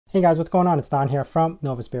Hey guys, what's going on? It's Don here from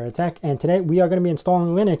Novaspirit Tech, and today we are going to be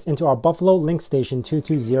installing Linux into our Buffalo LinkStation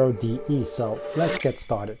 220DE, so let's get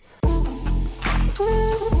started.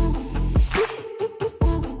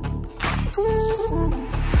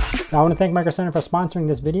 Now, I want to thank Micro Center for sponsoring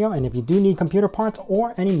this video, and if you do need computer parts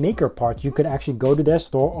or any maker parts, you could actually go to their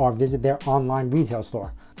store or visit their online retail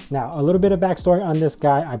store. Now, a little bit of backstory on this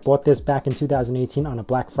guy. I bought this back in 2018 on a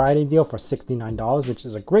Black Friday deal for $69, which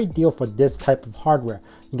is a great deal for this type of hardware.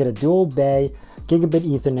 You get a dual bay, gigabit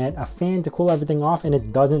ethernet, a fan to cool everything off, and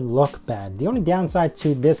it doesn't look bad. The only downside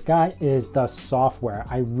to this guy is the software.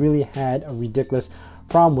 I really had a ridiculous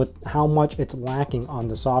problem with how much it's lacking on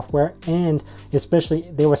the software, and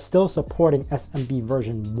especially they were still supporting SMB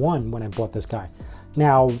version 1 when I bought this guy.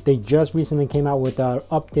 Now, they just recently came out with an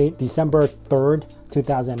update December 3rd,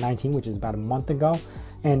 2019, which is about a month ago,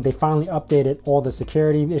 and they finally updated all the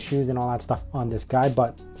security issues and all that stuff on this guy,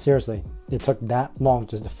 but seriously, it took that long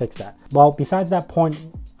just to fix that. Well, besides that point,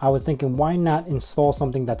 I was thinking, why not install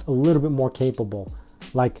something that's a little bit more capable,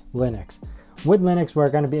 like Linux? With Linux, we're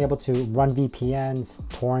going to be able to run VPNs,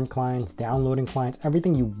 torrent clients, downloading clients,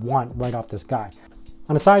 everything you want right off this guy.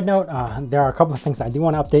 On a side note, there are a couple of things I do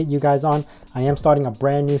want to update you guys on. I am starting a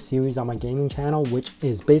brand new series on my gaming channel, which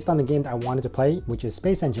is based on the games I wanted to play, which is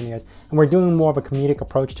Space Engineers. And we're doing more of a comedic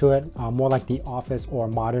approach to it, more like The Office or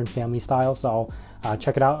Modern Family style. So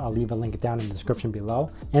check it out. I'll leave a link down in the description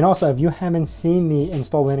below. And also, if you haven't seen me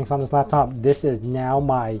install Linux on this laptop, this is now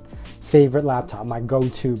my favorite laptop, my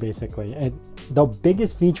go-to basically. The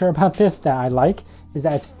biggest feature about this that I like is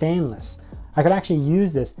that it's fanless. I could actually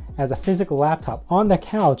use this as a physical laptop on the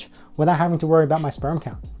couch without having to worry about my sperm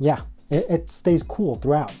count. Yeah, it stays cool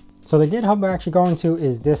throughout. So the GitHub we're actually going to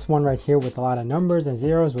is this one right here with a lot of numbers and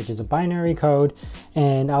zeros, which is a binary code,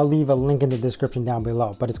 and I'll leave a link in the description down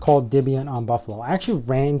below, but it's called Debian on Buffalo. I actually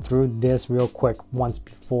ran through this real quick once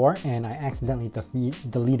before, and I accidentally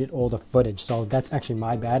deleted all the footage, so that's actually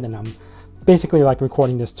my bad, and I'm basically like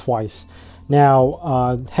recording this twice.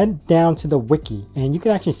 Now, head down to the wiki, and you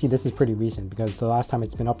can actually see this is pretty recent because the last time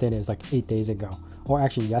it's been updated is like 8 days ago, or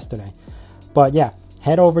actually yesterday. But yeah,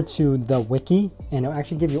 head over to the wiki, and it'll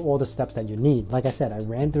actually give you all the steps that you need. Like I said, I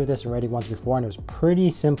ran through this already once before, and it was pretty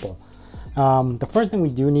simple. The first thing we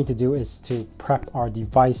do need to do is to prep our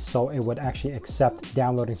device so it would actually accept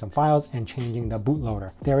downloading some files and changing the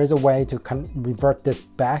bootloader. There is a way to revert this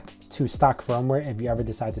back to stock firmware if you ever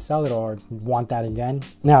decide to sell it or want that again.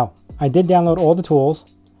 Now, I did download all the tools.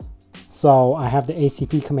 So I have the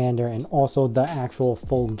ACP commander and also the actual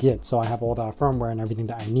full Git. So I have all the firmware and everything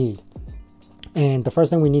that I need. And the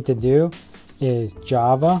first thing we need to do is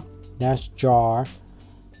java-jar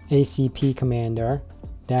ACP commander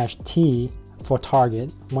 -t for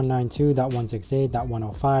target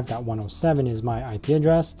 192.168.105.107 is my IP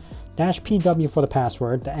address, -pw for the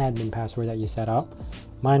password, the admin password that you set up.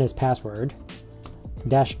 Mine is password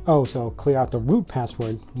 -o, so clear out the root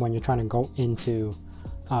password when you're trying to go into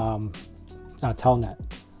telnet.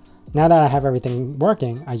 Now that I have everything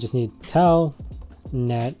working, I just need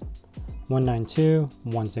telnet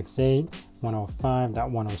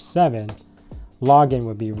 192.168.105.107. Login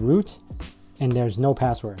would be root, and there's no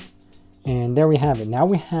password. And there we have it. Now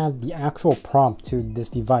we have the actual prompt to this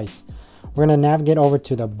device. We're going to navigate over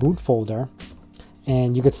to the boot folder,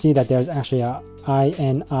 and you can see that there's actually a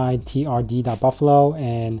initrd.buffalo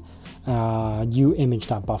and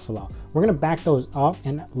uimage.buffalo. We're going to back those up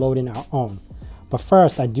and load in our own. But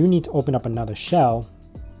first, I do need to open up another shell.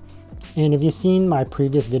 And if you've seen my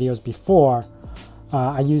previous videos before,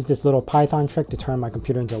 I use this little Python trick to turn my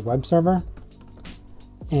computer into a web server.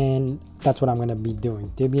 And that's what I'm going to be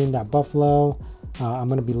doing. Debian.buffalo. I'm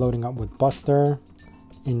going to be loading up with Buster,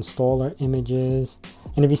 installer images.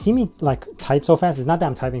 And if you see me like type so fast, it's not that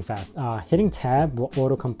I'm typing fast. Hitting tab will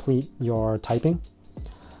autocomplete your typing.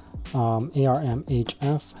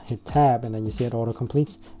 ARMHF, hit tab, and then you see it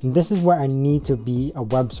auto-completes. And this is where I need to be a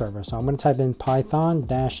web server. So I'm going to type in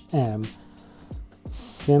python-m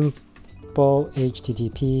simple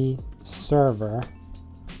HTTP server.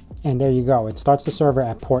 And there you go. It starts the server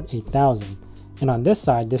at port 8000. And on this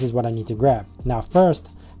side, this is what I need to grab. Now first,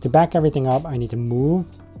 to back everything up, I need to move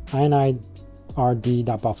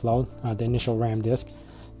initrd.buffalo, the initial RAM disk,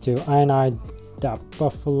 to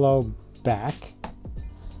ini.buffalo back.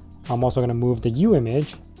 I'm also going to move the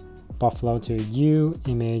uimage buffalo to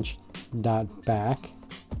uimage.back.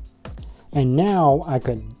 And now I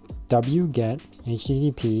could wget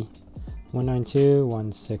HTTP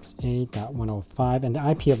 192.168.105, and the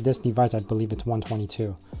IP of this device, I believe it's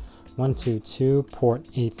 122. 122 port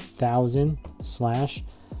 8000 /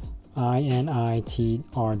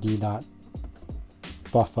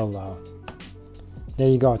 initrd.buffalo. there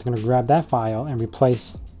you go. It's going to grab that file and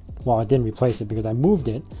replace, well, it didn't replace it because I moved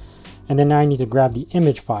it. And then now I need to grab the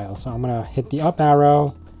image file. So I'm going to hit the up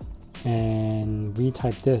arrow and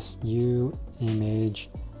retype this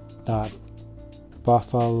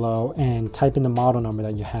uimage.buffalo and type in the model number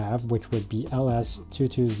that you have, which would be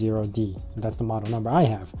LS220D. That's the model number I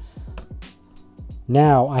have.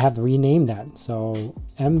 Now I have to rename that. So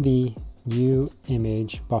MV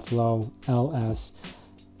uimage buffalo LS.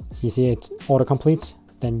 So you see it auto completes,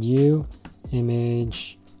 then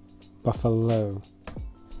uimage buffalo.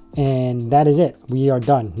 And that is it. We are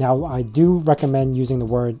done. Now I do recommend using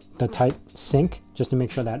the type sync just to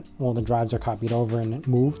make sure that all the drives are copied over and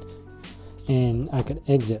moved. And I could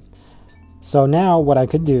exit. So now what I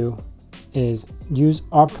could do is use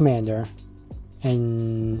ARP Commander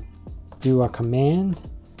and do a command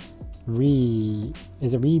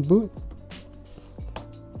reboot?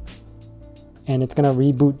 And it's gonna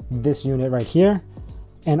reboot this unit right here,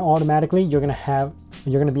 and automatically you're gonna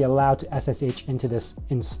be allowed to SSH into this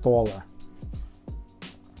installer.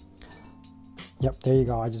 Yep, there you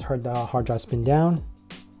go. I just heard the hard drive spin down.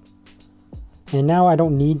 And now I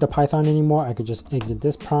don't need the Python anymore. I could just exit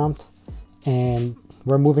this prompt, and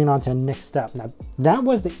we're moving on to the next step. Now that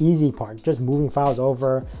was the easy part, just moving files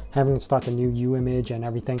over, having to start the new uimage and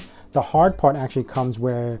everything. The hard part actually comes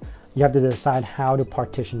where you have to decide how to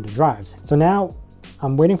partition the drives. So now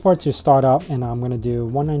I'm waiting for it to start up, and I'm gonna do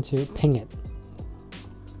 192 ping it.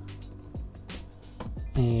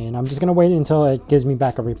 And I'm just gonna wait until it gives me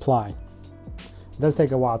back a reply. It does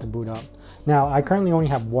take a while to boot up. Now I currently only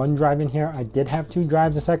have one drive in here. I did have 2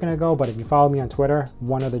 drives a second ago, but if you follow me on Twitter,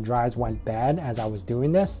 one of the drives went bad as I was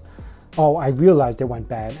doing this. Oh, I realized it went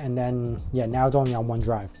bad, and then yeah, now it's only on 1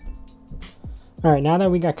 drive. All right, now that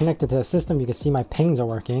we got connected to the system, you can see my pings are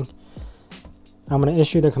working. I'm gonna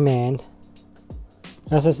issue the command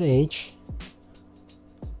SSH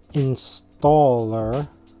installer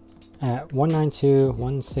at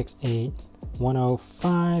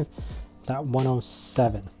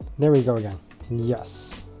 192.168.105.107. There we go again.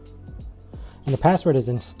 Yes. And the password is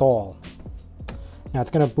install. Now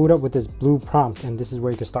it's going to boot up with this blue prompt, and this is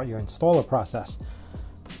where you can start your installer process.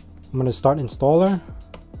 I'm going to start installer,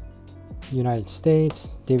 United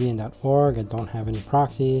States, Debian.org. I don't have any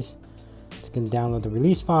proxies. It's going to download the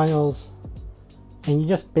release files, and you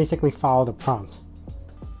just basically follow the prompt.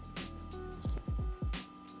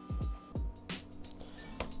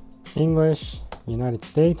 English, United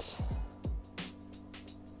States,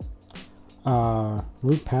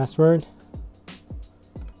 root password.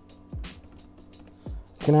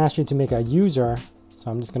 It's going to ask you to make a user, so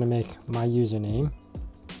I'm just going to make my username.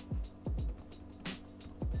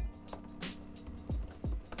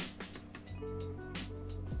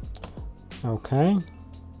 Okay.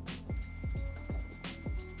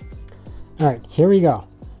 All right, here we go.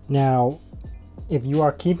 Now, if you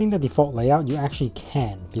are keeping the default layout, you actually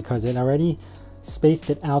can, because it already spaced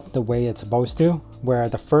it out the way it's supposed to, where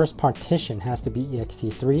the first partition has to be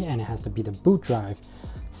ext3 and it has to be the boot drive.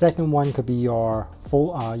 Second one could be your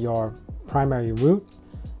your primary root,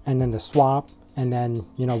 and then the swap, and then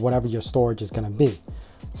whatever your storage is going to be.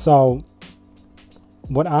 So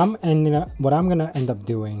what I'm going to end up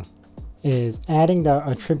doing is adding the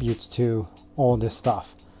attributes to all this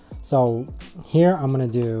stuff. So here I'm going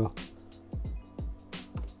to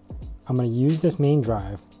use this main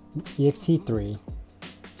drive, ext3,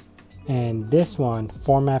 and this one,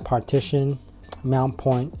 format partition, mount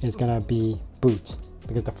point, is going to be boot,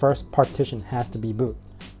 because the first partition has to be boot.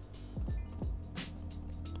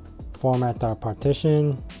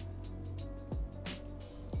 Format.partition.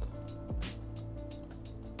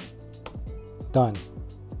 Done.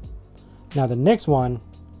 Now the next one,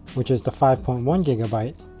 which is the 5.1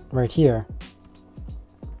 gigabyte right here,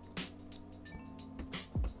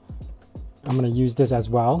 I'm going to use this as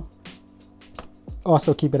well.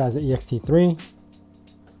 Also keep it as an ext3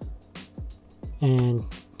 and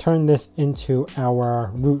turn this into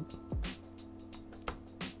our root.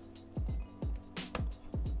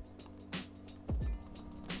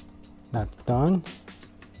 That's done.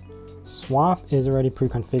 Swap is already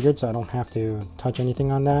pre-configured, so I don't have to touch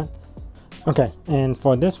anything on that. Okay, and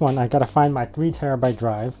for this one, I gotta find my 3 terabyte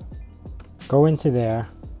drive, go into there,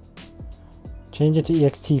 change it to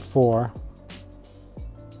ext4,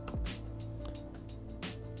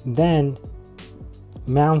 then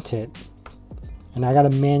mount it, and I gotta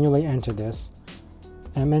manually enter this,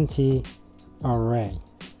 mnt array.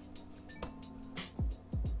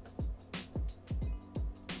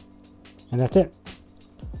 And that's it.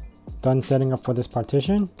 Done setting up for this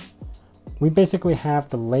partition. We basically have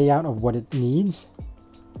the layout of what it needs.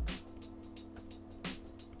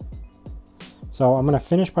 So So I'm going to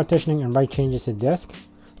finish partitioning and write changes to disk.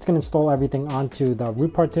 It's going to install everything onto the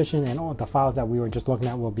root partition, and all the files that we were just looking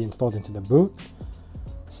at will be installed into the boot.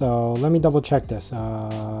 So let me double check this.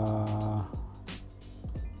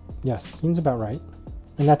 Yes, seems about right.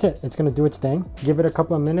 And that's it. It's going to do its thing. Give it a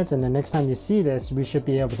couple of minutes, and the next time you see this, we should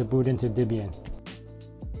be able to boot into Debian.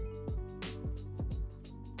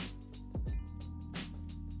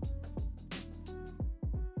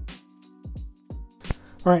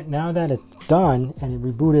 All right, now that it's done and it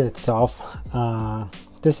rebooted itself,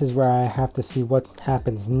 this is where I have to see what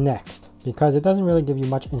happens next, because it doesn't really give you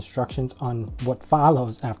much instructions on what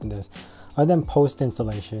follows after this. Other than post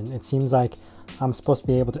installation, it seems like I'm supposed to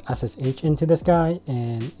be able to SSH into this guy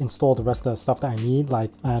and install the rest of the stuff that I need.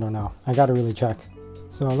 Like, I don't know, I gotta really check.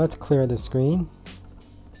 So let's clear the screen.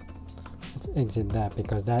 Let's exit that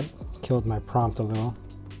because that killed my prompt a little.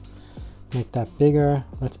 Make that bigger.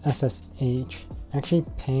 Let's SSH. Actually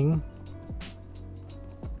ping.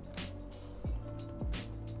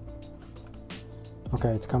 Okay,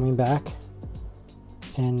 it's coming back.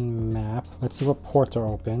 And map. Let's see what ports are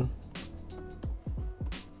open.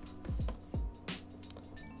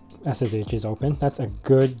 SSH is open. That's a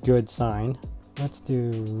good sign. Let's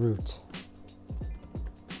do root.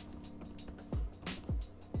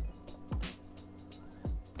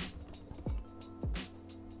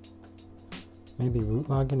 Maybe root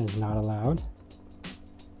login is not allowed.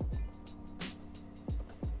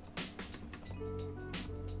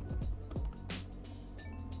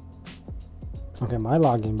 Okay, my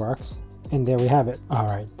login works, and there we have it. All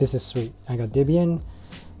right, this is sweet. I got Debian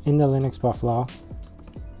in the Linux Buffalo,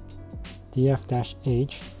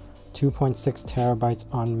 df-h, 2.6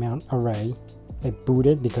 terabytes on mount array. It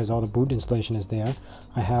booted because all the boot installation is there.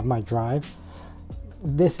 I have my drive.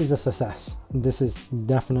 This is a success. This is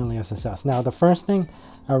definitely a success. Now, the first thing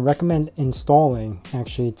I recommend installing,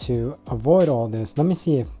 actually, to avoid all this, let me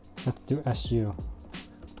see if, let's do su.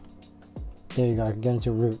 There you go, I can get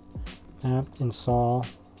into root. App install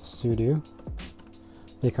sudo,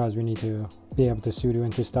 because we need to be able to sudo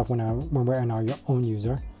into stuff when we're in our own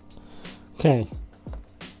user. Okay,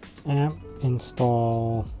 app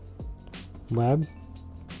install web.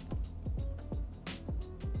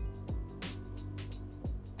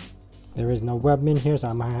 There is no webmin here, so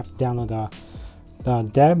I might have to download the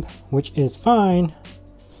deb, which is fine.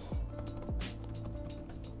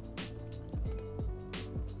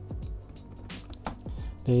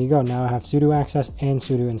 There you go. Now I have sudo access and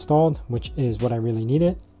sudo installed, which is what I really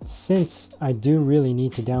needed. Since I do really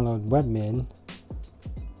need to download webmin,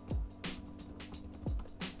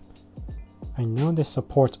 I know this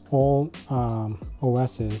supports all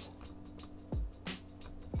OSs.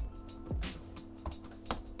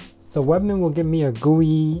 So webmin will give me a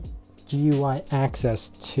GUI access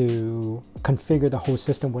to configure the whole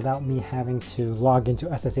system without me having to log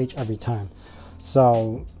into SSH every time.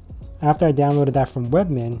 So after I downloaded that from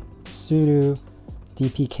webmin, sudo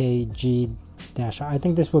dpkg-, I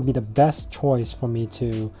think this will be the best choice for me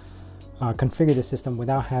to configure the system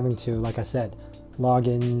without having to, like I said, log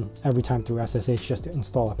in every time through SSH just to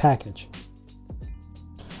install a package.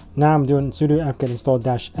 Now I'm doing sudo apt-get install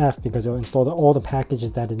 -f because it'll install all the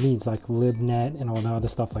packages that it needs, like libnet and all the other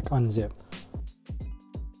stuff like unzip.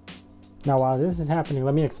 Now while this is happening,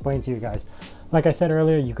 let me explain to you guys. Like I said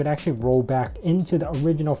earlier, you could actually roll back into the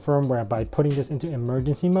original firmware by putting this into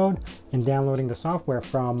emergency mode and downloading the software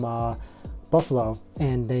from Buffalo,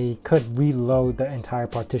 and they could reload the entire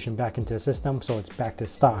partition back into the system so it's back to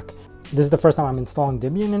stock. This is the first time I'm installing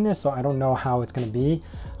Debian in this, so I don't know how it's going to be.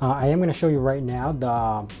 I am going to show you right now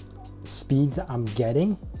the speeds that I'm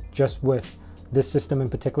getting just with this system in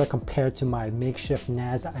particular compared to my makeshift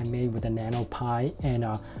NAS that I made with a Nano Pi and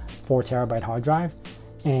a 4 terabyte hard drive.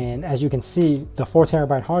 And as you can see, the 4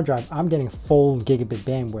 terabyte hard drive, I'm getting full gigabit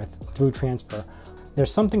bandwidth through transfer.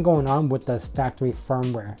 There's something going on with the factory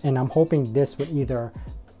firmware, and I'm hoping this would either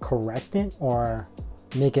correct it or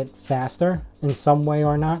make it faster in some way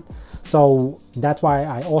or not. So that's why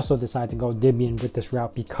I also decided to go Debian with this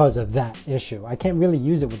route, because of that issue. I can't really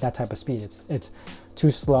use it with that type of speed. It's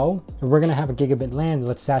too slow. If we're gonna have a gigabit LAN,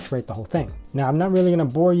 let's saturate the whole thing. Now, I'm not really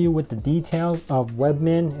gonna bore you with the details of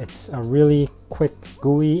webmin. It's a really quick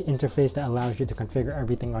GUI interface that allows you to configure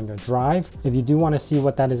everything on your drive. If you do want to see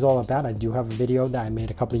what that is all about, I do have a video that I made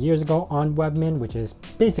a couple of years ago on webmin, which is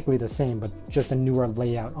basically the same, but just a newer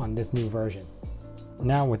layout on this new version.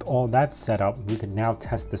 Now with all that set up, we can now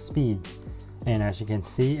test the speeds. And as you can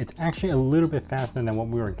see, it's actually a little bit faster than what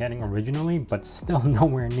we were getting originally, but still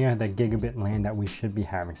nowhere near the gigabit LAN that we should be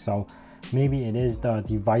having. So maybe it is the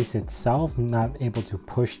device itself not able to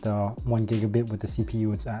push the 1 gigabit with the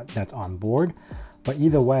CPU that's on board. But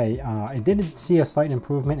either way, I did see a slight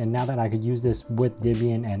improvement, and now that I could use this with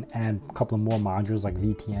Debian and add a couple of more modules like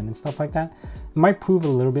VPN and stuff like that, it might prove a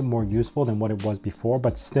little bit more useful than what it was before,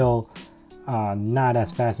 but still not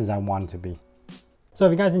as fast as I want it to be. So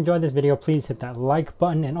if you guys enjoyed this video, please hit that like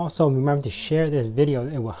button, and also remember to share this video.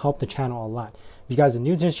 It will help the channel a lot. If you guys are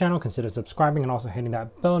new to this channel, consider subscribing and also hitting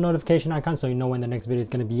that bell notification icon so you know when the next video is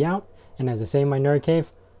going to be out. And as I say in my nerd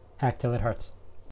cave, hack till it hurts.